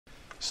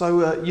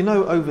So,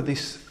 over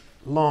this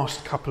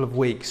last couple of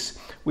weeks,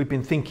 we've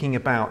been thinking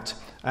about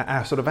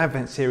our sort of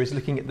Advent series,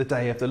 looking at the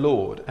Day of the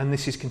Lord, and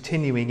this is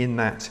continuing in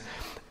that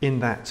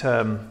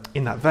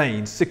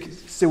vein,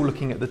 still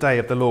looking at the Day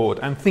of the Lord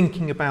and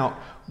thinking about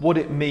what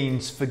it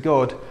means for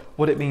God,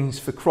 what it means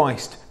for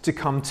Christ to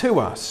come to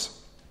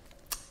us.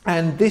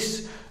 And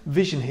this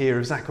vision here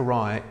of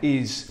Zechariah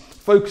is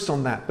focused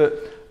on that, but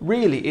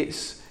really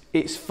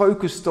it's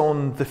focused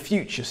on the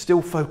future,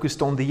 still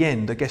focused on the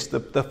end, I guess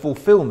the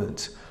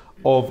fulfillment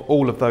of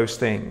all of those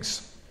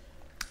things.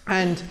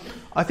 And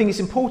I think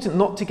it's important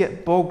not to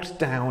get bogged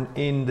down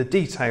in the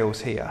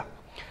details here.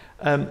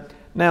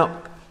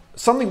 Now,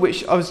 something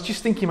which I was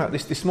just thinking about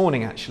this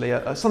morning actually,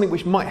 something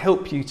which might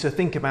help you to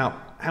think about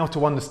how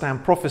to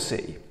understand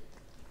prophecy,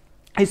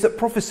 is that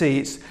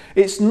prophecy,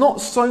 it's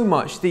not so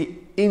much the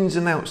ins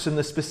and outs and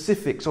the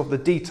specifics of the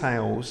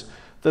details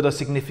that are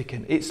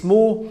significant.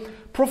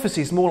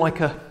 Prophecy is more like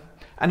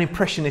an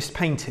impressionist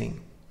painting,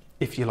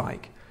 if you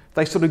like.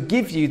 They sort of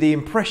give you the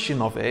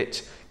impression of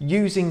it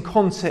using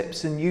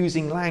concepts and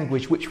using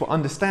language which were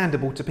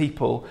understandable to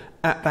people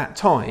at that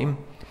time.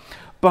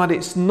 But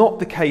it's not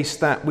the case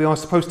that we are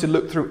supposed to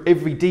look through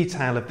every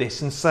detail of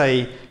this and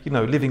say,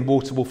 living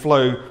water will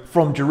flow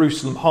from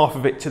Jerusalem, half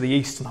of it to the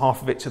east and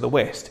half of it to the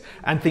west,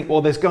 and think,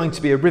 well, there's going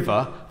to be a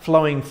river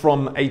flowing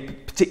from a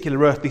particular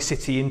earthly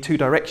city in two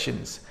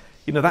directions.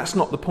 That's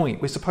not the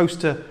point. We're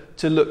supposed to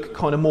look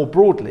kind of more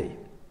broadly.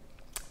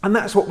 And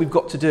that's what we've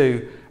got to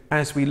do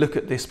as we look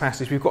at this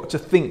passage. We've got to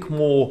think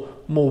more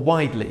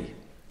widely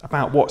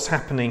about what's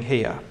happening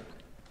here.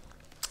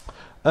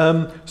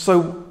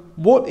 So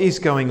what is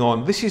going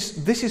on? This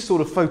is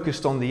sort of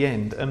focused on the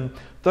end. And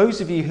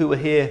those of you who were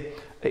here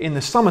in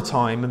the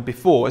summertime and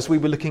before, as we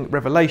were looking at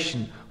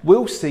Revelation,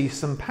 will see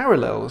some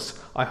parallels,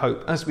 I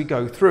hope, as we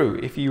go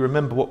through, if you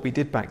remember what we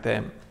did back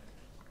then.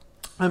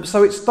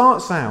 So it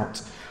starts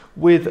out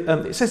with,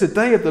 it says the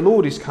day of the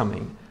Lord is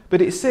coming, but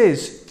it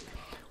says,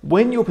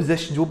 when your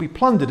possessions will be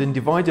plundered and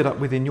divided up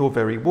within your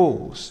very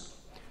walls,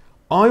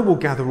 I will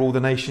gather all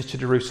the nations to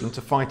Jerusalem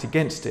to fight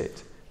against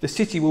it. The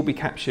city will be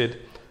captured,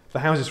 the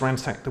houses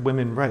ransacked, the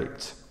women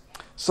raped.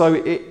 So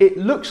it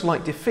looks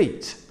like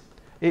defeat.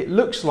 It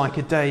looks like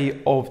a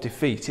day of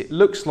defeat. It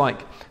looks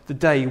like the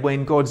day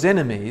when God's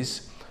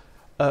enemies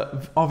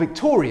are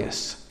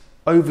victorious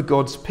over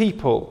God's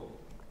people.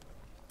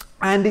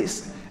 And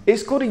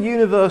it's got a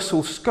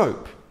universal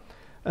scope.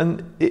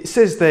 And it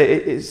says there,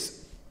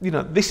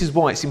 this is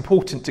why it's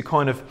important to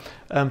kind of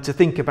to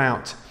think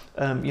about,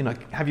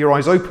 have your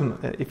eyes open,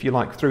 if you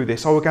like, through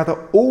this. I will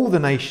gather all the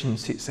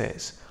nations, it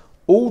says,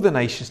 all the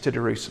nations to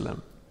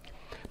Jerusalem.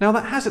 Now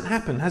that hasn't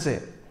happened, has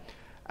it?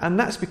 And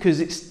that's because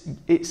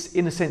it's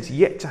in a sense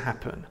yet to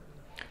happen.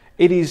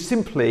 It is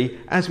simply,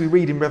 as we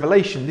read in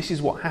Revelation, this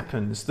is what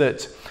happens,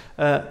 that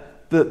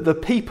the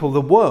people,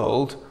 the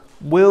world,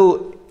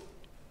 will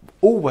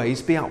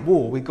always be at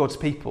war with God's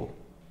people.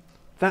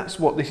 That's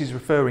what this is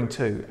referring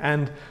to.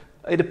 And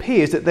it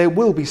appears that there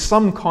will be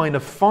some kind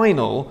of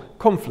final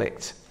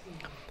conflict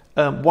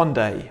one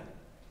day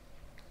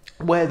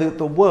where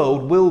the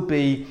world will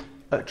be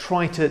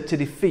try to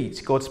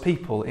defeat God's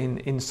people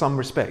in some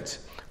respect.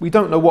 We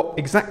don't know what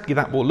exactly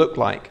that will look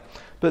like,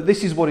 but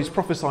this is what is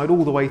prophesied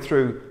all the way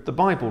through the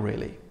Bible,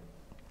 really.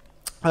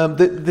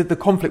 The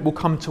conflict will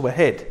come to a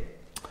head.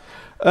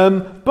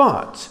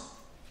 But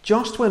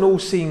just when all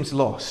seems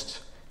lost,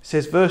 it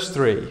says, verse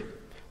 3,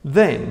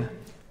 then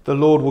the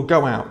Lord will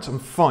go out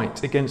and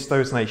fight against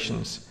those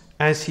nations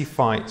as he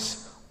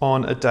fights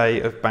on a day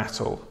of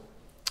battle.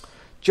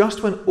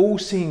 Just when all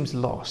seems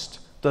lost,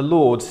 the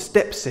Lord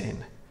steps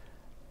in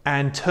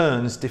and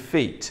turns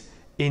defeat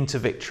into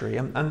victory.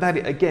 And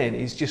that, again,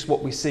 is just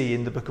what we see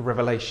in the book of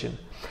Revelation.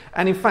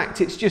 And in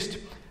fact, it's just,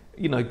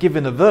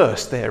 given a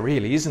verse there,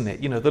 really, isn't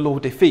it? The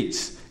Lord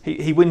defeats.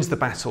 He wins the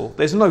battle.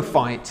 There's no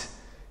fight.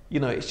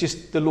 It's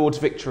just the Lord's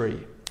victory.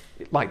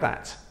 Like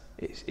that.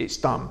 It's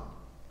done.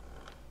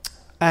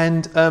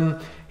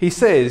 And he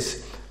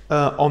says,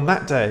 on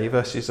that day,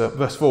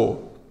 verse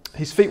 4,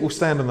 his feet will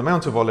stand on the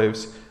Mount of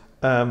Olives,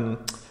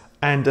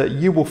 and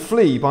you will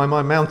flee by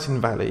my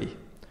mountain valley.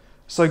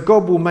 So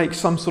God will make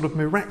some sort of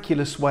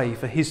miraculous way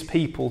for his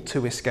people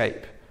to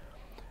escape.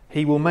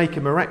 He will make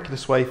a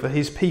miraculous way for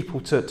his people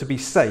to be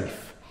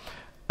safe.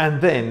 And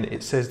then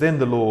it says, then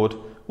the Lord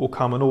will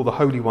come and all the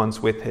holy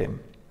ones with him.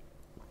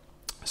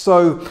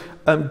 So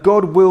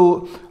God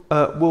will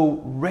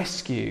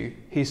rescue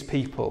his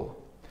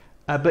people.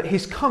 But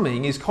his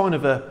coming is kind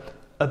of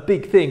a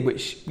big thing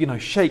which,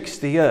 shakes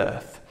the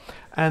earth.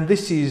 And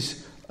this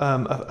is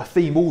a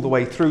theme all the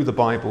way through the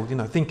Bible.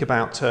 Think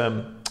about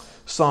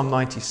Psalm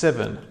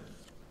 97.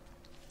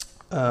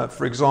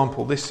 For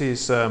example, this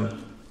is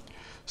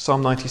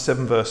Psalm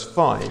 97 verse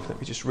 5. Let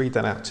me just read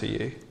that out to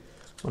you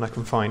when I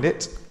can find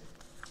it.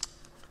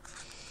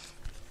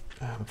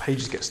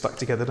 Pages get stuck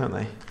together, don't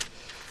they?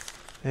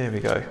 There we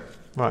go.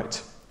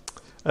 Right.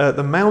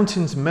 The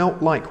mountains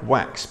melt like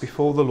wax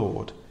before the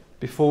Lord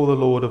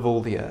of all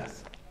the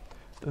earth.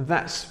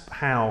 That's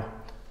how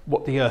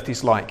what the earth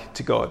is like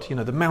to God. You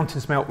know, the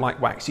mountains melt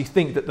like wax. You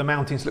think that the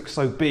mountains look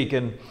so big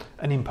and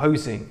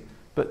imposing,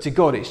 but to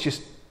God it's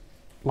just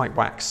like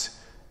wax.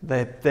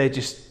 They're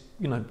just,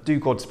 you know, do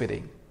God's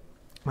bidding.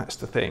 That's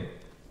the thing.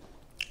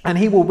 And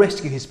he will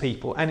rescue his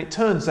people. And it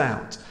turns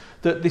out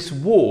that this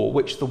war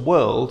which the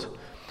world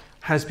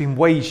has been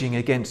waging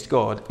against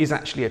God is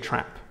actually a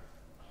trap.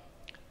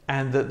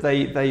 And that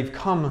they've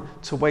come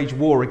to wage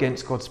war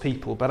against God's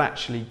people, but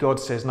actually God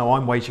says, no,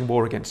 I'm waging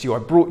war against you. I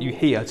brought you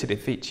here to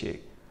defeat you.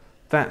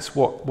 That's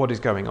what is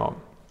going on.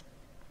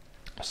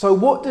 So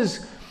what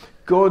does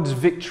God's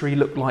victory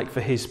look like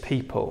for his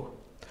people?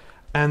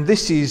 And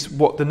this is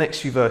what the next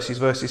few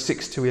verses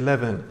 6 to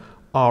 11,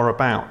 are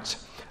about.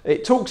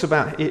 It talks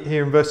about it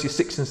here in verses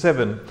 6 and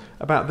 7,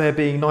 about there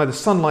being neither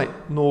sunlight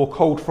nor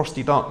cold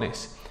frosty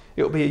darkness.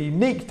 It will be a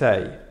unique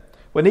day.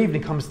 When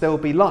evening comes, there will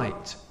be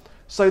light.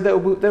 So there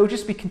will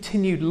just be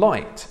continued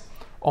light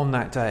on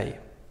that day.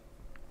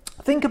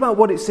 Think about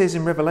what it says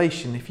in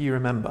Revelation, if you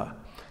remember,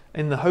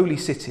 in the holy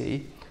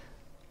city,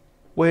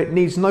 where it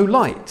needs no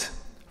light,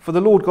 for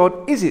the Lord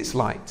God is its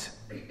light.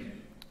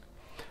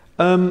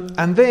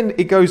 And then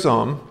it goes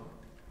on,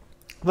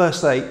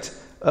 verse 8,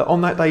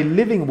 on that day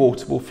living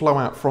water will flow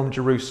out from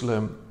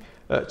Jerusalem,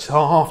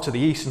 half to the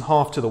east and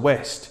half to the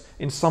west,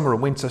 in summer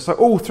and winter. So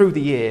all through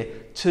the year,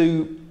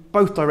 to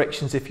both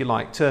directions, if you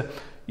like, to,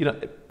 you know,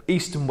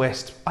 east and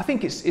west. I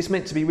think it's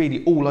meant to be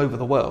really all over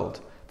the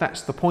world.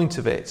 That's the point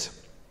of it.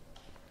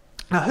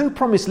 Now, who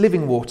promised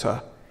living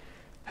water?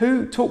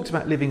 Who talked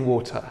about living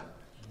water?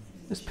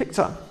 It's picked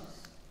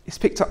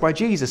up by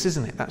Jesus,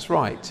 isn't it? That's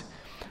right.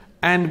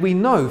 And we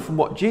know from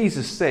what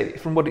Jesus said,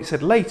 from what it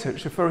said later,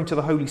 it's referring to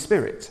the Holy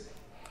Spirit.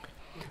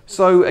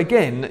 So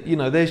again, you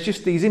know, there's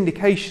just these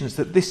indications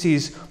that this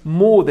is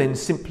more than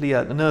simply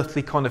an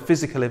earthly kind of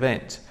physical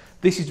event.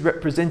 This is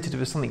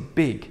representative of something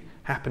big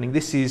happening.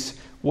 This is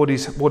what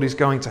is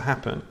going to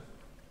happen.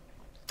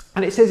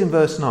 And it says in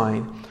verse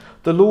 9,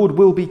 the Lord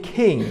will be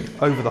king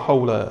over the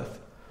whole earth.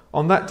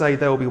 On that day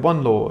there will be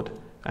one Lord,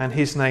 and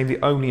his name the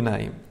only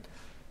name.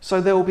 So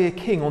there will be a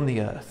king on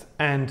the earth,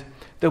 and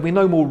there will be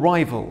no more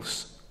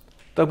rivals.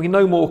 There will be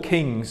no more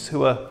kings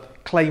who are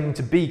claiming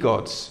to be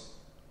gods,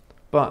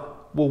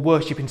 but will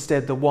worship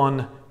instead the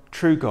one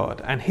true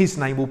God, and his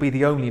name will be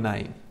the only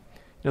name.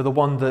 You know, the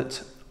one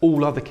that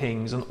all other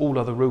kings and all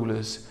other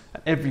rulers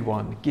and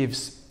everyone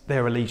gives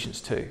their allegiance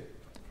to.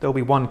 There will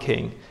be one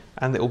king,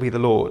 and it will be the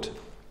Lord.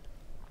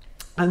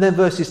 And then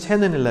verses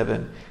 10 and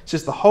 11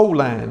 says the whole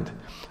land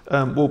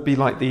will be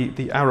like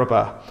the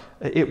Arabah.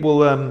 It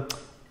will.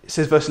 It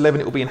says, verse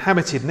 11, it will be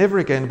inhabited, never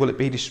again will it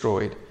be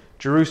destroyed.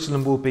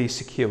 Jerusalem will be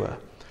secure.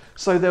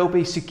 So there will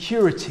be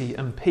security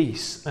and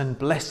peace and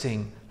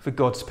blessing for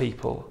God's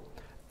people,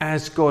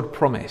 as God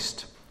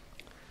promised.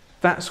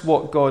 That's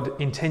what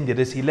God intended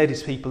as he led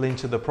his people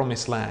into the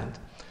promised land.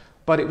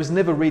 But it was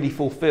never really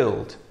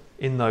fulfilled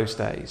in those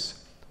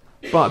days.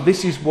 But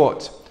this is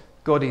what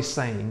God is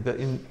saying, that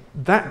in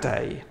that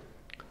day,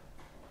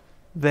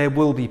 there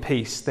will be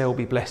peace, there will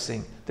be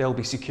blessing, there will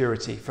be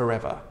security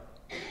forever.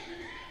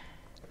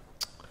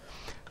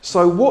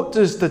 So what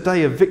does the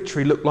day of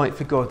victory look like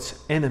for God's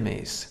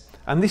enemies?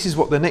 And this is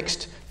what the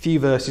next few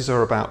verses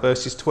are about,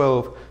 verses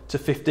 12 to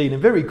 15, in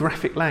very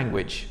graphic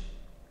language.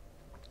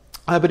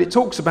 But it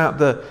talks about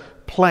the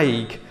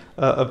plague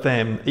of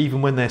them,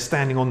 even when they're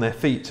standing on their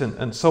feet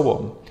and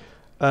so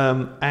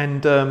on.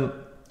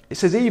 It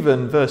says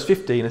even, verse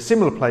 15, a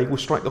similar plague will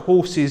strike the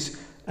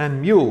horses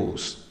and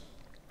mules.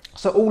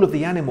 So all of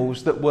the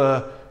animals that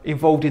were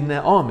involved in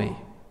their army,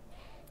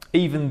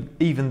 even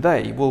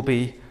they will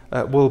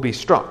be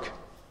struck.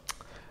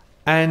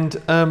 And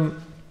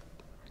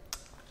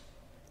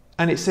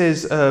it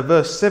says,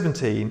 verse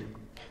 17,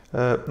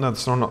 no,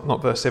 sorry,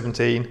 not verse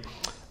 17,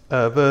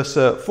 verse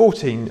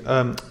 14,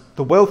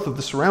 the wealth of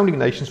the surrounding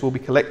nations will be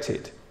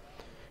collected,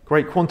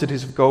 great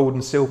quantities of gold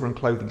and silver and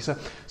clothing.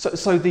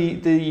 So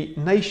the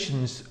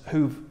nations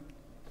who've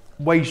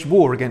waged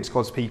war against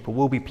God's people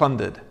will be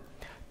plundered,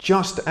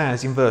 just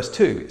as in verse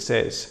 2 it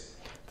says,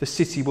 the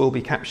city will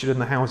be captured and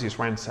the houses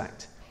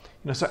ransacked.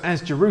 You know, so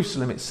as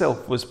Jerusalem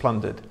itself was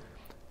plundered,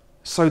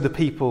 so the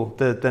people,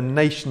 the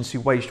nations who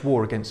waged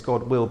war against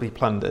God will be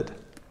plundered.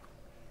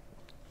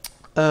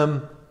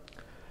 And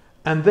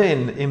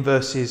then in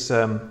verses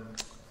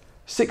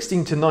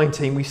 16 to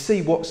 19, we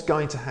see what's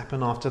going to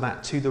happen after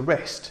that to the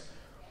rest.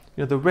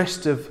 You know, the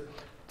rest of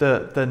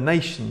the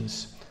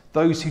nations,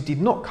 those who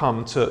did not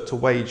come to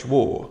wage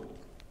war.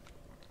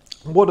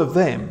 What of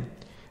them?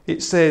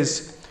 It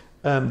says,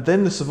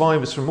 then the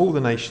survivors from all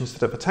the nations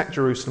that have attacked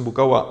Jerusalem will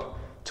go up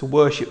to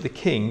worship the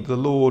King, the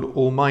Lord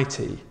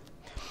Almighty.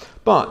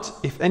 But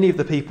if any of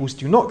the peoples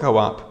do not go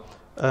up,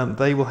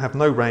 they will have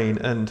no rain,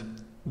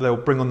 and they'll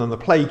bring on them the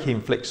plague he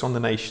inflicts on the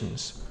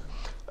nations.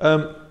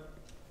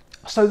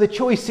 So the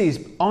choice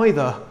is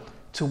either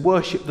to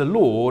worship the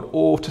Lord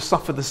or to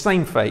suffer the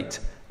same fate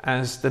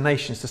as the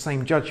nations, the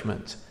same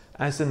judgment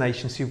as the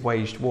nations who've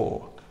waged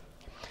war.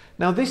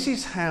 Now this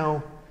is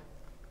how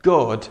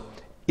God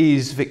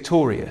is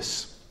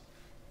victorious.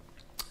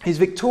 He's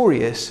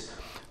victorious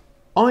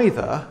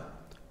either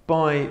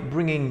by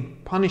bringing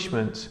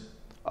punishment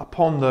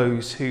upon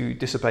those who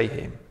disobey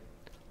him,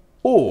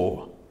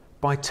 or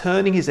by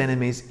turning his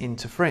enemies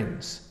into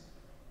friends.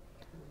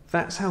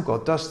 That's how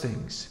God does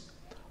things,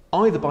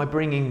 either by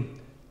bringing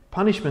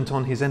punishment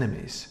on his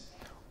enemies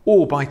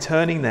or by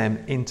turning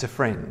them into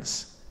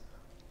friends.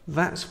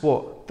 That's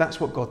what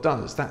God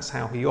does. That's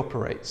how he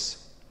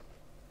operates.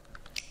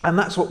 And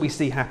that's what we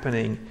see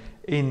happening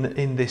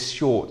in this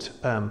short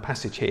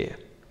passage here.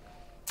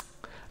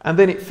 And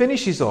then it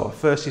finishes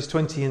off, verses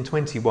 20 and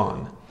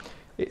 21.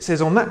 It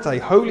says, "On that day,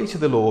 holy to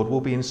the Lord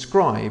will be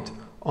inscribed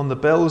on the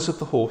bells of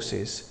the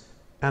horses,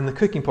 and the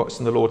cooking pots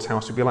in the Lord's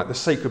house will be like the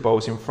sacred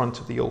bowls in front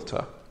of the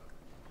altar."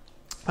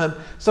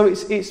 So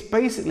it's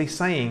basically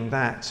saying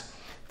that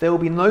there will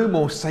be no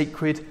more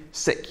sacred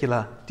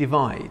secular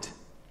divide.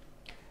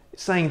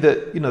 It's saying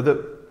that,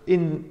 that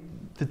in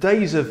the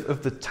days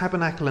of the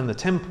tabernacle and the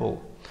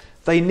temple,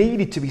 they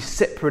needed to be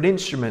separate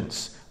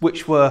instruments,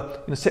 which were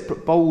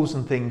separate bowls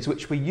and things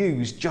which were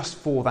used just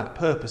for that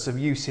purpose of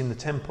use in the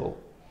temple.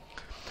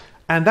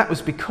 And that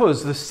was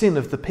because the sin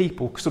of the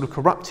people sort of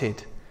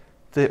corrupted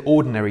the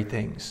ordinary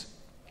things.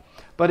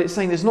 But it's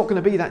saying there's not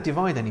going to be that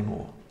divide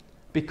anymore,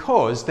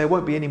 because there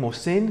won't be any more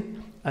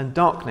sin and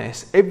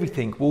darkness.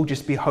 Everything will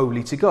just be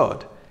holy to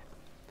God.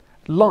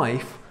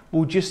 Life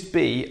will just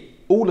be,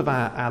 all of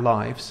our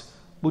lives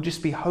will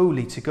just be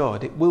holy to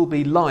God. It will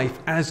be life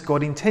as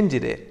God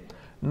intended it.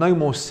 No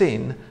more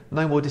sin,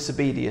 no more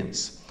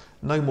disobedience,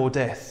 no more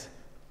death.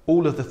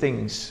 All of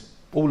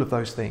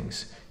those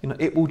things,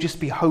 it will just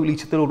be holy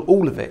to the Lord,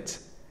 all of it.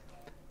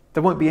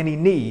 There won't be any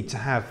need to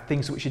have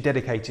things which are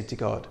dedicated to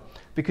God,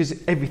 because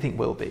everything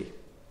will be.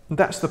 And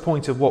that's the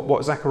point of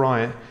what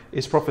Zechariah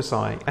is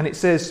prophesying. And it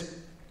says,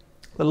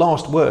 the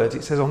last words,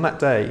 it says, "On that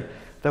day,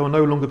 there will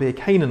no longer be a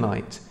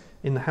Canaanite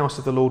in the house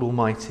of the Lord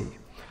Almighty."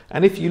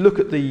 And if you look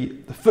at the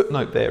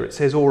footnote there, it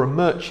says, "or a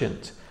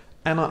merchant."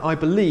 And I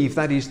believe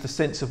that is the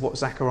sense of what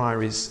Zechariah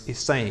is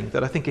saying,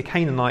 that I think a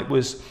Canaanite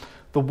was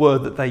the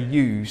word that they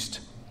used.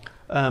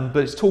 But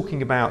it's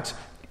talking about,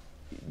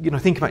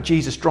 think about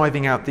Jesus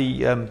driving out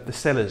the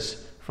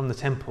sellers from the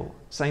temple,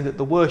 saying that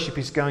the worship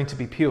is going to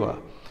be pure.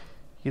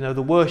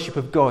 The worship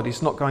of God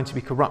is not going to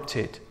be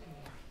corrupted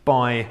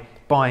by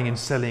buying and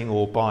selling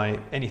or by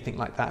anything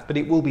like that, but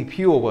it will be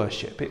pure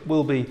worship. It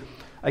will be,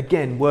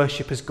 again,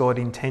 worship as God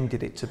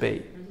intended it to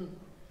be.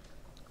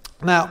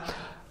 Now,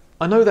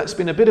 I know that's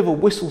been a bit of a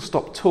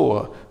whistle-stop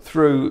tour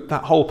through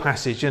that whole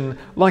passage, and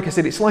like I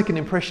said, it's like an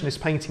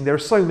impressionist painting. There are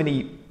so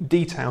many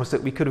details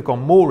that we could have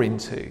gone more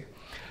into,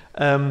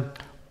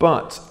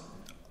 but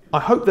I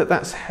hope that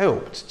that's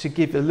helped to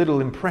give a little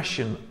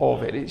impression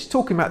of it. It's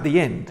talking about the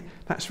end.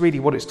 That's really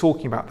what it's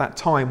talking about, that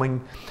time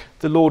when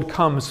the Lord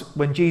comes,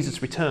 when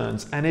Jesus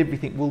returns, and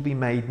everything will be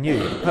made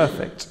new and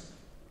perfect.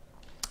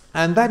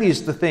 And that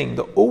is the thing,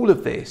 that all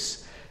of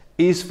this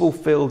is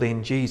fulfilled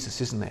in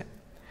Jesus, isn't it?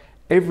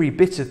 Every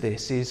bit of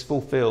this is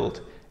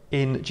fulfilled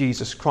in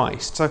Jesus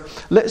Christ. So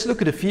let's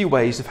look at a few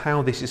ways of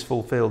how this is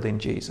fulfilled in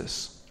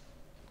Jesus.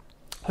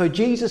 So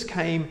Jesus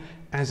came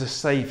as a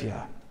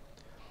saviour.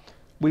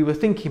 We were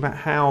thinking about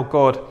how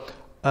God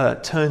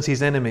turns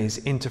his enemies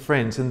into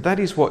friends, and that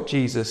is what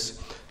Jesus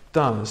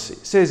does.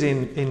 It says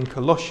in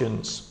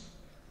Colossians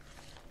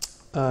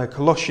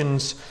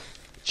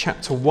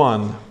chapter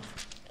 1,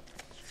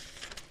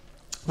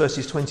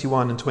 verses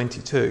 21 and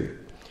 22.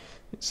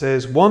 It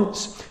says,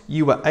 "Once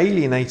you were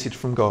alienated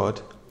from God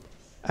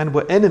and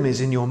were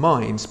enemies in your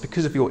minds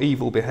because of your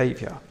evil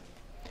behaviour.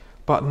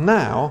 But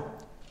now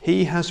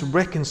he has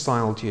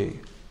reconciled you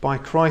by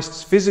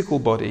Christ's physical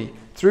body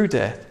through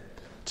death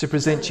to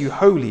present you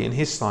holy in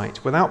his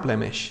sight, without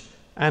blemish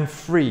and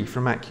free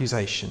from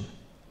accusation."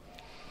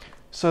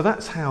 So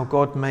that's how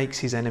God makes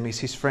his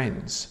enemies his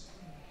friends.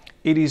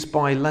 It is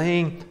by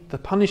laying the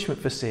punishment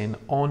for sin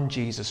on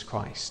Jesus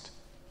Christ,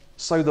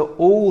 so that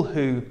all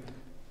who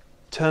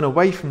turn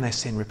away from their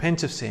sin,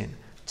 repent of sin,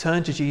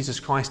 turn to Jesus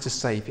Christ as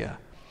Saviour,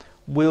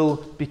 will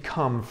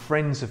become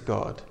friends of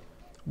God,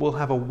 will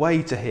have a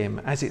way to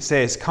him, as it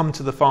says, come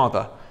to the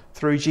Father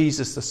through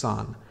Jesus the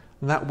Son.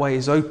 And that way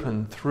is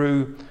open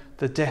through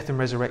the death and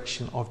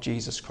resurrection of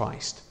Jesus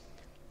Christ.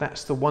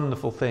 That's the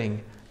wonderful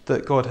thing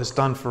that God has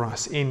done for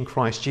us in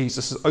Christ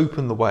Jesus, has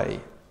opened the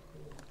way.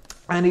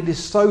 And it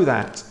is so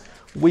that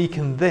we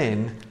can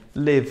then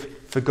live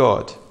for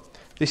God.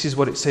 This is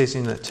what it says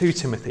in 2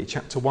 Timothy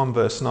chapter 1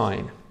 verse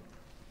 9.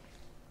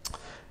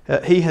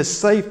 He has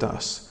saved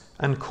us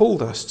and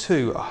called us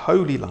to a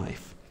holy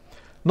life,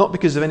 not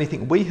because of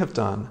anything we have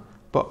done,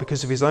 but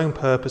because of his own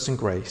purpose and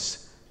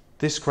grace.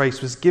 This grace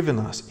was given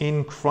us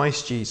in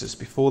Christ Jesus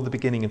before the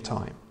beginning of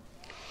time.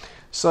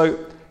 So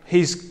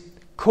he's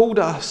called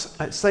us,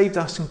 saved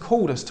us and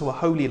called us to a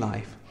holy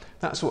life.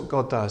 That's what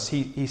God does.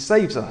 He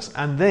saves us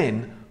and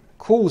then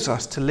calls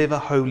us to live a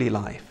holy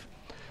life.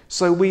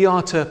 So we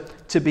are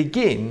to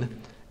begin,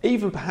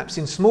 even perhaps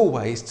in small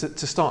ways,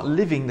 to start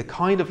living the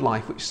kind of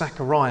life which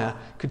Zechariah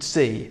could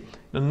see.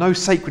 No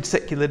sacred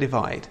secular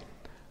divide,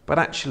 but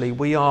actually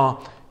we are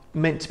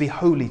meant to be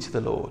holy to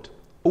the Lord,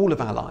 all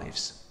of our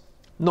lives.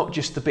 Not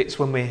just the bits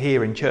when we're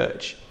here in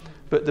church,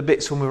 but the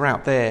bits when we're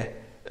out there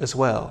as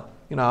well.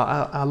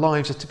 Our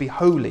lives are to be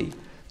holy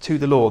to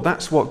the Lord.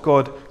 That's what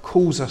God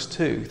calls us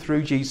to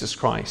through Jesus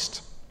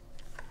Christ.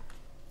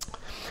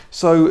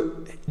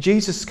 So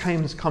Jesus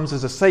comes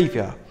as a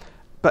saviour,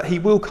 but he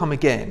will come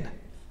again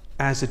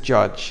as a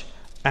judge.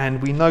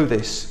 And we know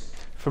this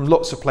from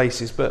lots of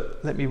places, but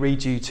let me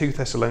read you 2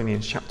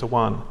 Thessalonians chapter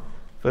 1,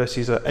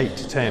 verses 8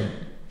 to 10.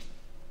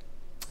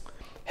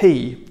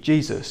 He,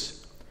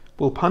 Jesus,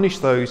 will punish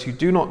those who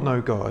do not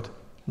know God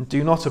and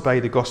do not obey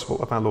the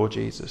gospel of our Lord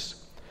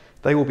Jesus.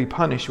 They will be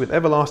punished with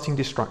everlasting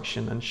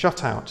destruction and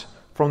shut out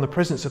from the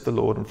presence of the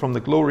Lord and from the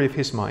glory of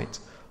his might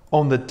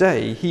on the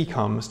day he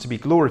comes to be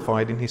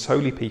glorified in his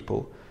holy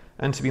people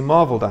and to be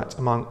marvelled at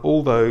among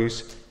all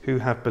those who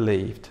have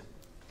believed.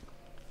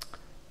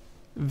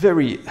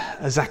 Very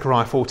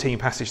Zechariah 14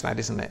 passage that,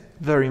 isn't it?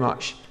 Very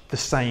much the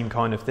same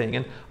kind of thing.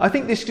 And I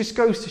think this just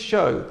goes to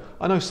show,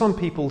 I know some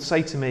people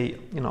say to me,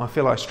 I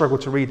feel I struggle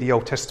to read the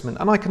Old Testament,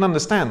 and I can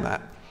understand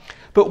that.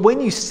 But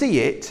when you see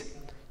it,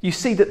 you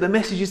see that the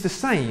message is the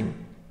same.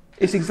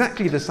 It's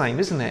exactly the same,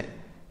 isn't it?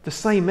 The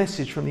same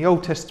message from the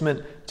Old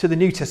Testament to the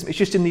New Testament. It's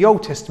just in the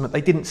Old Testament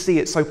they didn't see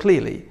it so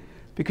clearly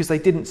because they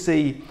didn't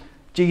see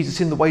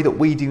Jesus in the way that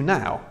we do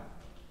now.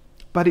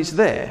 But it's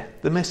there.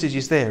 The message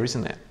is there,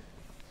 isn't it?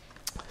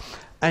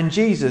 And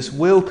Jesus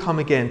will come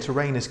again to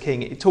reign as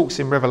king. It talks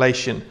in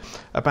Revelation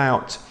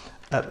about,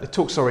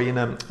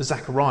 in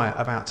Zechariah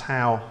about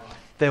how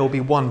there will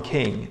be one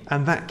king,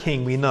 and that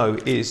king we know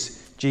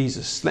is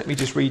Jesus. Let me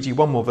just read you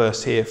one more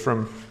verse here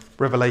from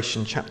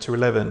Revelation chapter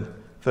 11,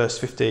 verse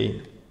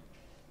 15.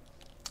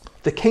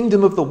 The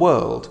kingdom of the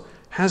world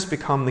has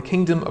become the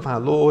kingdom of our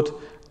Lord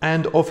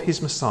and of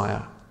his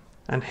Messiah,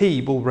 and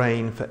he will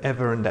reign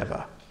forever and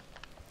ever.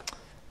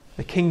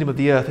 The kingdom of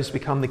the earth has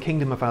become the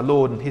kingdom of our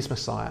Lord and his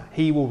Messiah.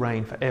 He will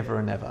reign forever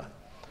and ever.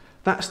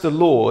 That's the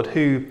Lord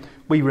who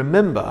we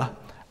remember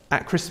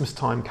at Christmas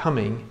time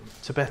coming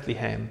to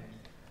Bethlehem.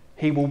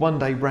 He will one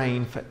day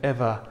reign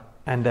forever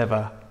and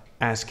ever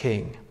as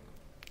king.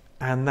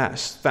 And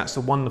that's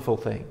a wonderful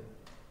thing.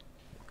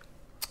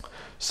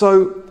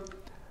 So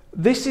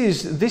this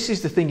is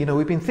the thing,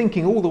 we've been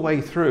thinking all the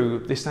way through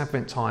this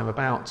Advent time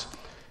about,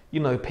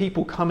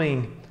 people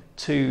coming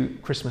to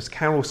Christmas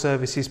carol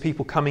services,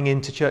 people coming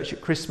into church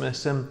at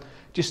Christmas and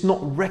just not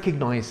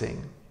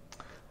recognising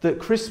that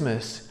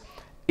Christmas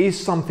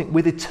is something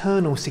with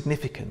eternal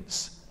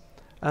significance.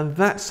 And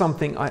that's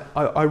something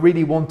I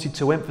really wanted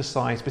to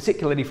emphasise,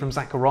 particularly from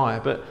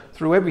Zechariah, but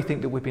through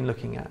everything that we've been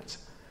looking at.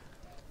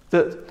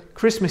 That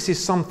Christmas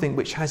is something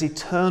which has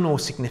eternal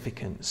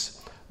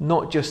significance,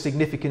 not just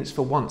significance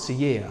for once a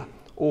year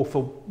or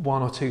for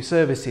one or two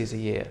services a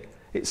year.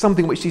 It's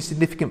something which is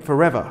significant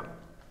forever.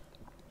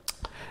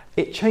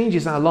 It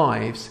changes our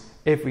lives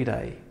every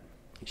day.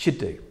 It should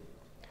do.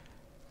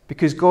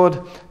 Because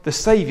God, the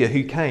Saviour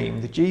who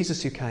came, the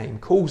Jesus who came,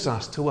 calls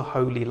us to a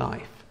holy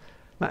life.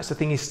 That's the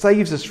thing, he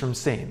saves us from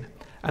sin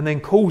and then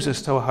calls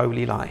us to a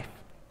holy life.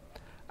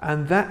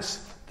 And that's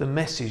the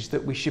message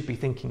that we should be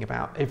thinking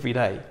about every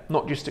day,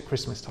 not just at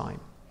Christmas time,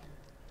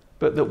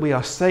 but that we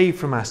are saved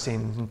from our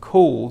sins and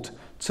called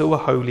to a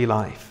holy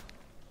life.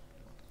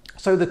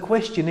 So the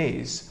question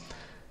is,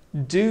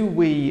 do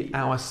we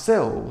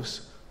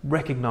ourselves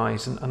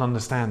recognise and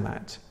understand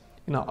that?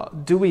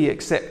 Do we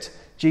accept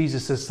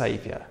Jesus as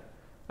Saviour?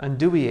 And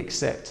do we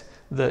accept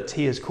that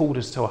he has called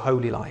us to a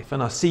holy life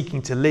and are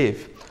seeking to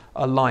live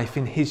a life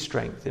in his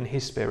strength, in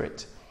his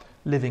spirit,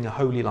 living a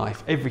holy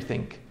life,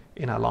 everything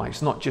in our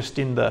lives, not just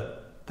in the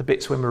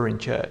bits when we're in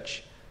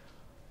church?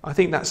 I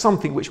think that's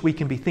something which we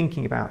can be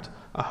thinking about,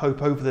 I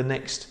hope, over the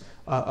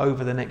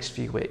next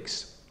few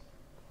weeks.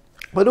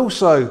 But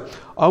also,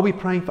 are we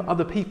praying for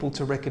other people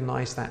to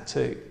recognise that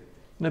too?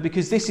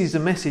 Because this is a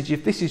message,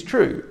 if this is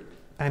true,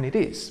 and it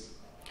is,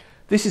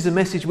 this is a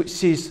message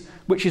which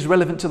is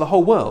relevant to the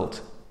whole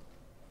world,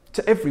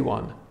 to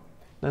everyone.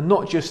 Now,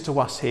 not just to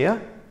us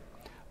here,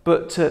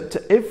 but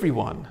to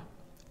everyone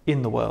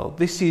in the world.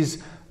 This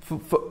is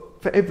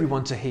for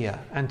everyone to hear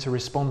and to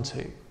respond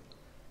to.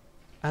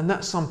 And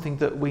that's something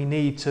that we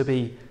need to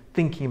be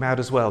thinking about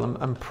as well,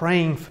 and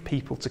praying for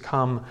people to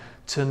come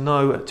to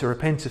know, to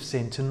repent of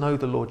sin, to know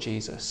the Lord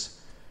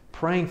Jesus.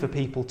 Praying for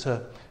people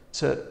to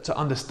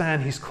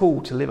understand his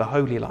call to live a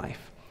holy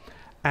life.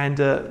 And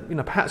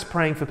perhaps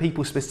praying for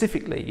people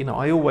specifically.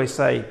 I always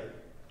say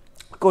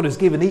God has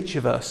given each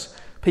of us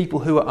people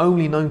who are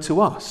only known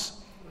to us.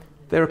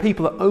 There are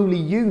people that only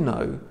you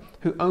know,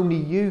 who only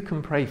you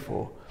can pray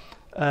for.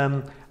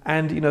 And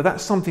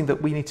that's something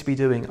that we need to be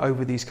doing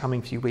over these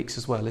coming few weeks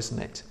as well, isn't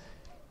it?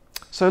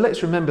 So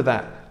let's remember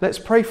that. Let's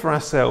pray for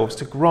ourselves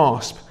to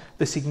grasp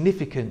the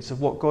significance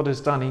of what God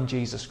has done in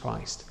Jesus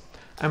Christ,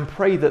 and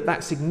pray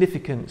that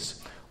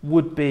significance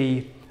would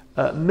be,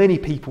 many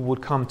people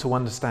would come to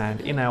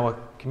understand in our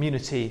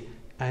community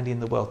and in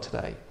the world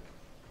today.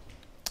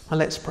 And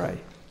let's pray.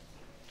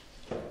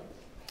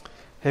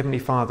 Heavenly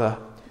Father,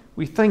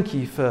 we thank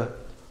you for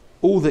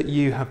all that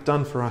you have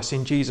done for us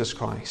in Jesus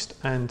Christ.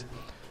 And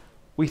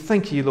we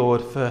thank you,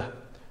 Lord, for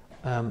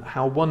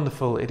how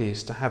wonderful it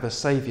is to have a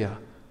Saviour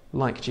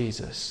like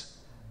Jesus.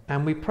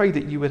 And we pray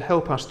that you would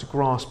help us to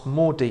grasp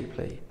more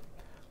deeply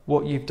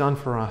what you've done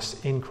for us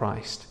in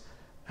Christ,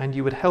 and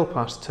you would help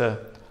us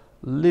to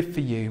live for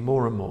you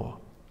more and more.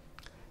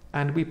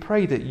 And we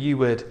pray that you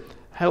would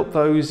help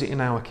those in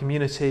our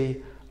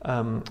community,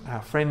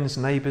 our friends,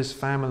 neighbours,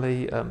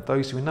 family,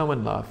 those we know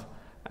and love,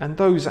 and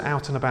those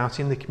out and about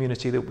in the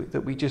community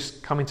that we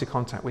just come into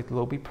contact with,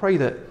 Lord. We pray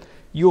that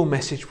your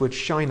message would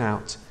shine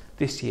out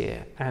this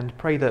year, and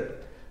pray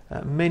that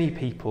many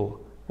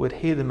people would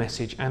hear the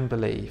message and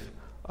believe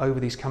over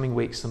these coming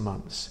weeks and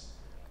months.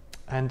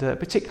 And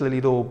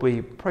particularly, Lord,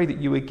 we pray that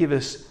you would give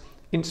us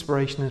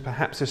inspiration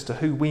perhaps as to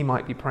who we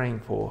might be praying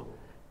for,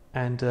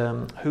 and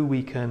who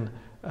we can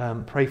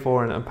pray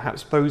for, and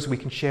perhaps those we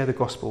can share the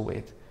gospel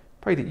with.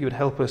 Pray that you would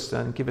help us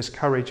and give us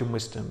courage and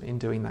wisdom in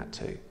doing that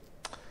too.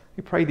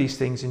 We pray these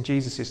things in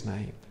Jesus'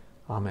 name.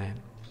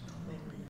 Amen.